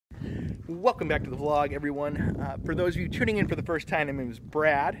Welcome back to the vlog, everyone. For those of you tuning in for the first time, my name is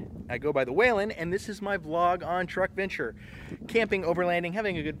Brad. I go by the Whalen, and this is my vlog on truck venture. Camping, overlanding,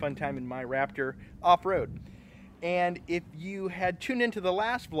 having a good fun time in my Raptor off-road. And if you had tuned into the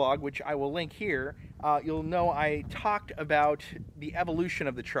last vlog, which I will link here, you'll know I talked about the evolution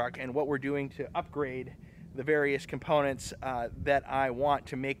of the truck and what we're doing to upgrade the various components that I want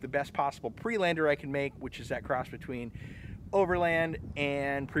to make the best possible pre-lander I can make, which is that cross between Overland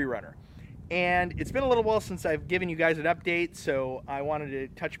and pre-runner. And it's been a little while since I've given you guys an update, so I wanted to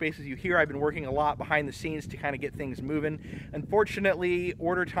touch base with you here. I've been working a lot behind the scenes to kind of get things moving. Unfortunately,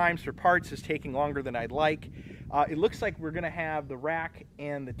 order times for parts is taking longer than I'd like. It looks like we're going to have the rack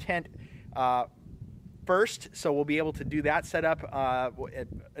and the tent first, so we'll be able to do that setup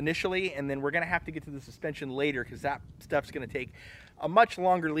initially, and then we're going to have to get to the suspension later because that stuff's going to take a much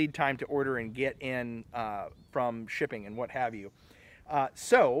longer lead time to order and get in from shipping and what have you.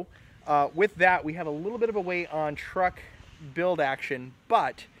 With that, we have a little bit of a wait on truck build action,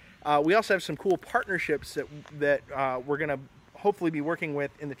 but we also have some cool partnerships that we're going to hopefully be working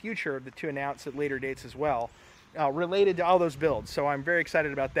with in the future to announce at later dates as well, related to all those builds. So I'm very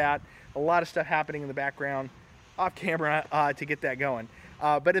excited about that. A lot of stuff happening in the background off camera to get that going.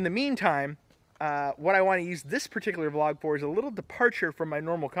 But in the meantime, what I want to use this particular vlog for is a little departure from my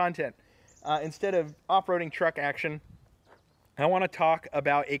normal content. Instead of off-roading truck action, I want to talk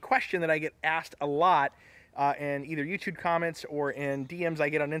about a question that I get asked a lot in either YouTube comments or in DMs I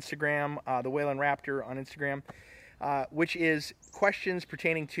get on Instagram, the Whalen Raptor on Instagram, which is questions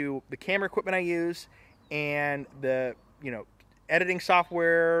pertaining to the camera equipment I use and the editing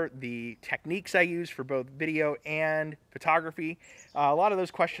software, the techniques I use for both video and photography. A lot of those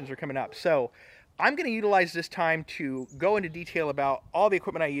questions are coming up. So I'm going to utilize this time to go into detail about all the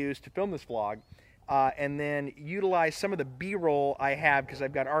equipment I use to film this vlog. And then utilize some of the B-roll I have, because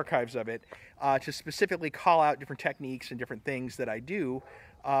I've got archives of it, to specifically call out different techniques and different things that I do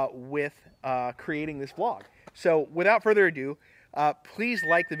with creating this vlog. So without further ado, please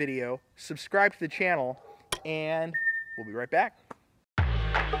like the video, subscribe to the channel, and we'll be right back.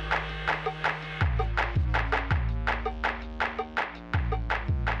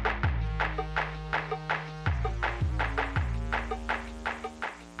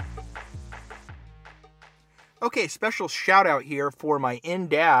 Okay, special shout out here for my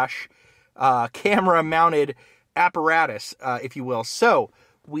in-dash camera mounted apparatus, if you will. So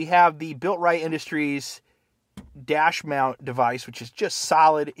we have the Built Right Industries dash mount device, which is just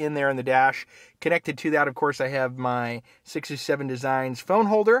solid in there in the dash. Connected to that, of course, I have my 67 Designs phone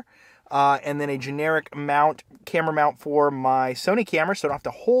holder, and then a generic camera mount for my Sony camera, so I don't have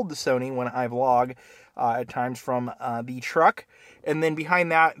to hold the Sony when I vlog at times from the truck. And then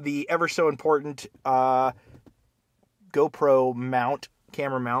behind that, the ever so important GoPro mount,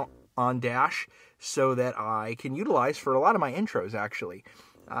 camera mount on dash, so that I can utilize for a lot of my intros, actually.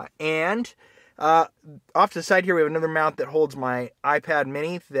 And off to the side here, we have another mount that holds my iPad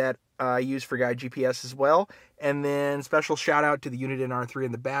mini that I use for guide GPS as well. And then special shout out to the Unit NR3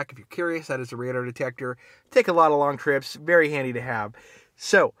 in the back. If you're curious, that is a radar detector. Take a lot of long trips, very handy to have.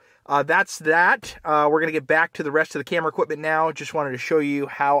 So that's that. We're going to get back to the rest of the camera equipment now. Just wanted to show you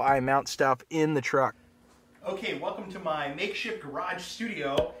how I mount stuff in the truck. Okay, welcome to my makeshift garage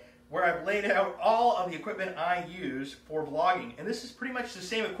studio where I've laid out all of the equipment I use for vlogging. And this is pretty much the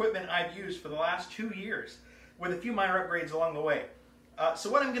same equipment I've used for the last 2 years with a few minor upgrades along the way. So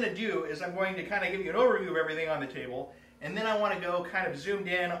what I'm going to do is I'm going to kind of give you an overview of everything on the table, and then I want to go kind of zoomed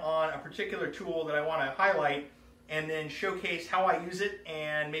in on a particular tool that I want to highlight and then showcase how I use it,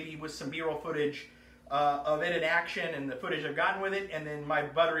 and maybe with some B-roll footage of it in action and the footage I've gotten with it, and then my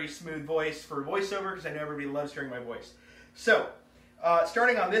buttery smooth voice for voiceover, because I know everybody loves hearing my voice. So,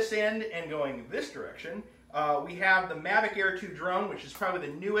 starting on this end and going this direction, we have the Mavic Air 2 drone, which is probably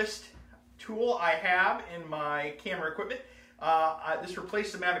the newest tool I have in my camera equipment. This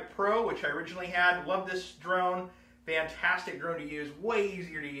replaced the Mavic Pro, which I originally had. Love this drone. Fantastic drone to use, way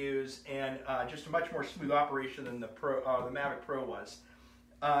easier to use, and just a much more smooth operation than the Mavic Pro was.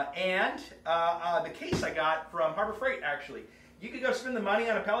 The case I got from Harbor Freight, actually. You could go spend the money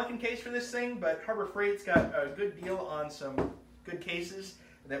on a Pelican case for this thing, but Harbor Freight's got a good deal on some good cases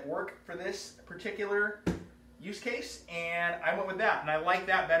that work for this particular use case, and I went with that. And I like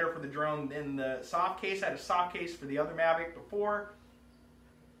that better for the drone than the soft case. I had a soft case for the other Mavic before.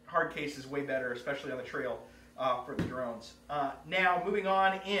 Hard case is way better, especially on the trail for the drones. Now, moving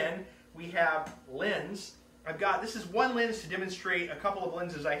on in, we have lens. This is one lens to demonstrate a couple of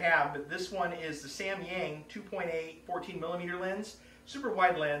lenses I have, but this one is the Samyang 2.8 14mm lens, super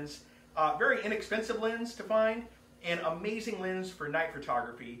wide lens, very inexpensive lens to find, an amazing lens for night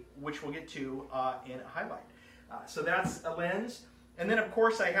photography, which we'll get to in a highlight. So that's a lens. And then, of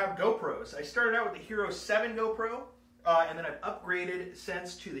course, I have GoPros. I started out with the Hero 7 GoPro, and then I've upgraded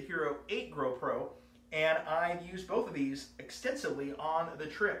since to the Hero 8 GoPro, and I've used both of these extensively on the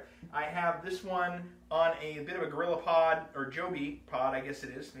trip. I have this one on a bit of a Gorilla Pod, or Joby Pod, I guess it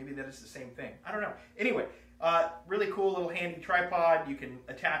is. Maybe that is the same thing. I don't know. Anyway, really cool little handy tripod. You can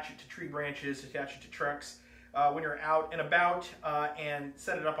attach it to tree branches, attach it to trucks when you're out and about, and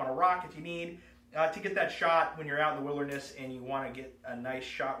set it up on a rock if you need. To get that shot when you're out in the wilderness and you want to get a nice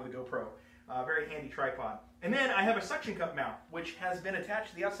shot with a GoPro. Very handy tripod. And then I have a suction cup mount, which has been attached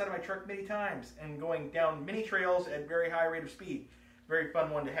to the outside of my truck many times and going down many trails at very high rate of speed. Very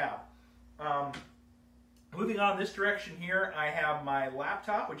fun one to have. Moving on this direction here, I have my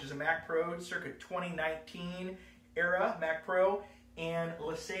laptop, which is a Mac Pro circa 2019 era Mac Pro, and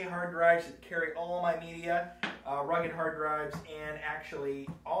LaCie hard drives that carry all my media, rugged hard drives, and actually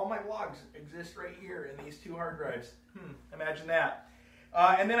all my vlogs exist right here in these two hard drives. Imagine that.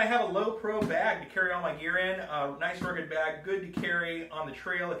 And then I have a low pro bag to carry all my gear in, a nice rugged bag, good to carry on the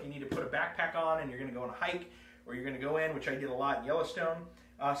trail if you need to put a backpack on and you're going to go on a hike, or you're going to go in, which I did a lot in Yellowstone.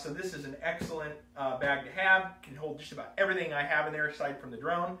 So this is an excellent bag to have. Can hold just about everything I have in there aside from the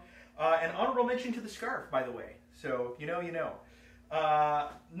drone. An honorable mention to the scarf, by the way. So you know, you know.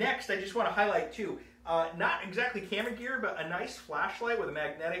 Next, I just want to highlight too, not exactly camera gear, but a nice flashlight with a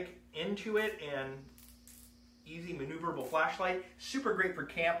magnetic into it and easy maneuverable flashlight. Super great for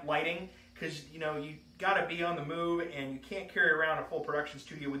camp lighting, because you know you got to be on the move and you can't carry around a full production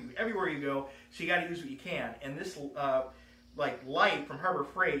studio with you everywhere you go, so you got to use what you can. And this like light from Harbor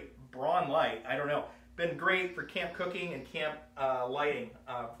Freight, Braun light, I don't know, been great for camp cooking and camp lighting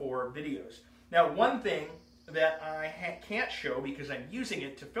for videos. Now, one thing that I can't show because I'm using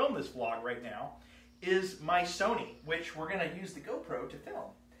it to film this vlog right now is my Sony, which we're going to use the GoPro to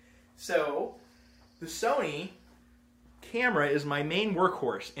film. So the Sony camera is my main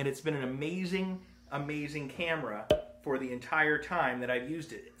workhorse, and it's been an amazing, amazing camera for the entire time that I've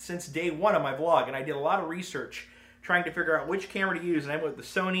used it, since day one of my vlog. And I did a lot of research trying to figure out which camera to use, and I went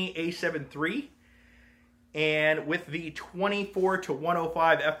with the Sony a7 III and with the 24-105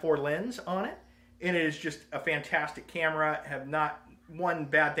 f4 lens on it. And it is just a fantastic camera. I have not one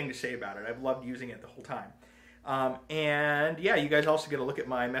bad thing to say about it. I've loved using it the whole time. And yeah, you guys also get a look at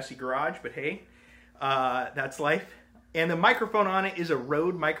my messy garage, but hey, that's life. And the microphone on it is a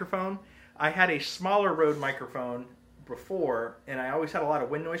Rode microphone. I had a smaller Rode microphone before, and I always had a lot of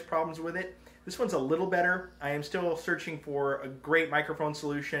wind noise problems with it. This one's a little better. I am still searching for a great microphone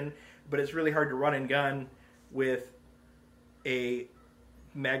solution, but it's really hard to run and gun with a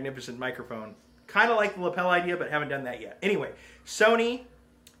magnificent microphone. Kind of like the lapel idea, but haven't done that yet. Anyway, Sony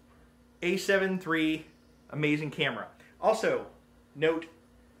a7 III, amazing camera. Also, note,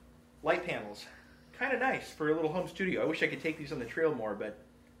 light panels. Kind of nice for a little home studio. I wish I could take these on the trail more, but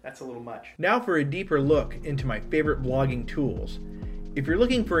that's a little much. Now for a deeper look into my favorite vlogging tools. If you're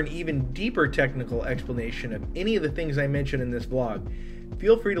looking for an even deeper technical explanation of any of the things I mentioned in this vlog,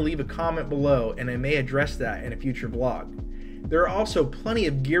 feel free to leave a comment below and I may address that in a future vlog. There are also plenty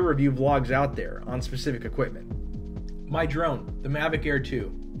of gear review vlogs out there on specific equipment. My drone, the Mavic Air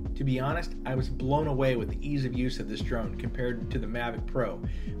 2. To be honest, I was blown away with the ease of use of this drone compared to the Mavic Pro,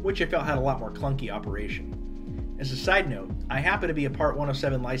 which I felt had a lot more clunky operation. As a side note, I happen to be a Part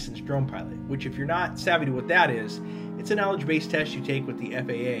 107 licensed drone pilot, which if you're not savvy to what that is, it's a knowledge-based test you take with the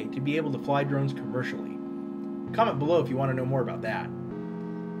FAA to be able to fly drones commercially. Comment below if you want to know more about that.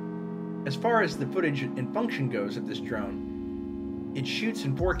 As far as the footage and function goes of this drone, it shoots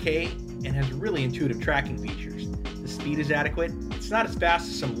in 4K and has really intuitive tracking features. The speed is adequate. It's not as fast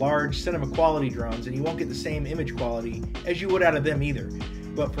as some large cinema quality drones, and you won't get the same image quality as you would out of them either.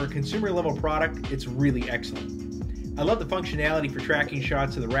 But for a consumer level product, it's really excellent. I love the functionality for tracking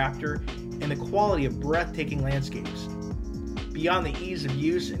shots of the Raptor and the quality of breathtaking landscapes. Beyond the ease of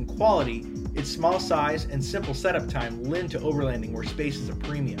use and quality, its small size and simple setup time lend to overlanding where space is a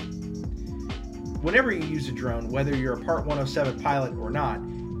premium. Whenever you use a drone, whether you're a Part 107 pilot or not,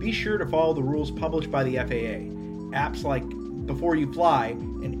 be sure to follow the rules published by the FAA. Apps like Before You Fly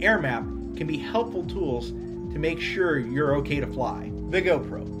and AirMap can be helpful tools to make sure you're okay to fly. The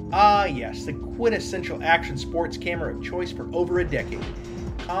GoPro. Ah yes, the quintessential action sports camera of choice for over a decade.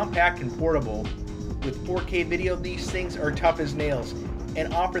 Compact and portable, with 4K video, these things are tough as nails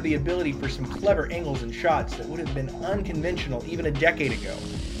and offer the ability for some clever angles and shots that would have been unconventional even a decade ago.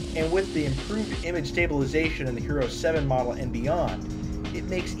 And with the improved image stabilization in the Hero 7 model and beyond, it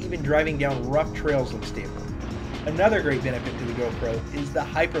makes even driving down rough trails look stable. Another great benefit to the GoPro is the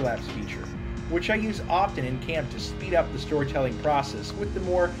hyperlapse feature. which I use often in camp to speed up the storytelling process with the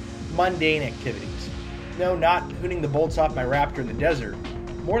more mundane activities. No, not hooning the bolts off my Raptor in the desert,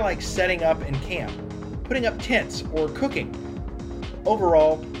 more like setting up in camp, putting up tents, or cooking.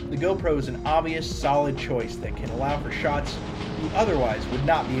 Overall, the GoPro is an obvious, solid choice that can allow for shots you otherwise would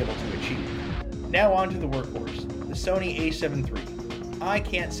not be able to achieve. Now on to the workhorse, the Sony a7 III. I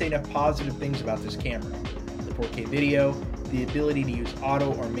can't say enough positive things about this camera. The 4K video, the ability to use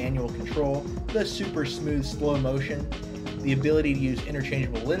auto or manual control, the super smooth slow motion, the ability to use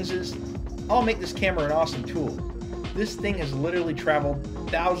interchangeable lenses, all make this camera an awesome tool. This thing has literally traveled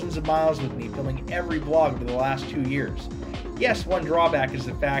thousands of miles with me filming every vlog for the last 2 years. Yes, one drawback is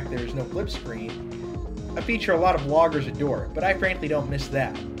the fact there is no flip screen, a feature a lot of vloggers adore, but I frankly don't miss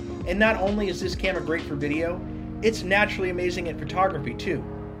that. And not only is this camera great for video, it's naturally amazing at photography too.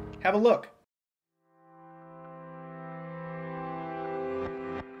 Have a look.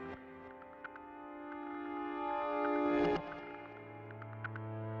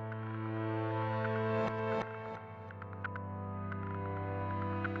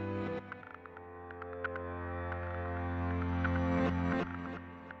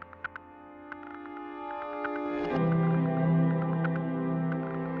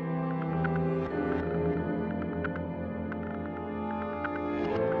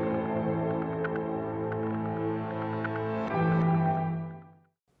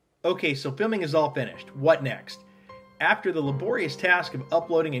 Okay, so filming is all finished. What next? After the laborious task of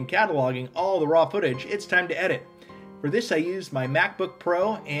uploading and cataloging all the raw footage, it's time to edit. For this I used my MacBook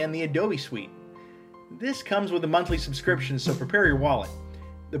Pro and the Adobe Suite. This comes with a monthly subscription, so prepare your wallet.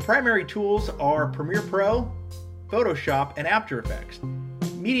 The primary tools are Premiere Pro, Photoshop, and After Effects.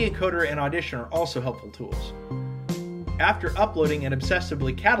 Media Encoder and Audition are also helpful tools. After uploading and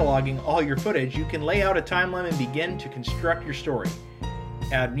obsessively cataloging all your footage, you can lay out a timeline and begin to construct your story.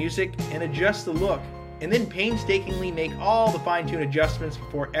 Add music and adjust the look, and then painstakingly make all the fine-tune adjustments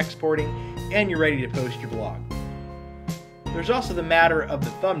before exporting, and you're ready to post your vlog. There's also the matter of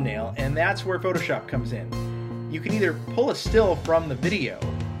the thumbnail, and that's where Photoshop comes in. You can either pull a still from the video,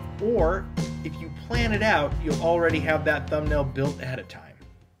 or if you plan it out, you'll already have that thumbnail built ahead of time.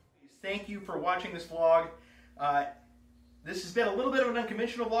 Thank you for watching this vlog. This has been a little bit of an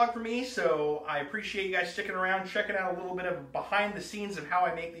unconventional vlog for me, so I appreciate you guys sticking around, checking out a little bit of behind the scenes of how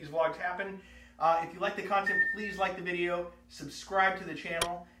I make these vlogs happen. If you like the content, please like the video, subscribe to the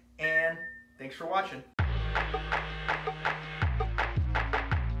channel, and thanks for watching.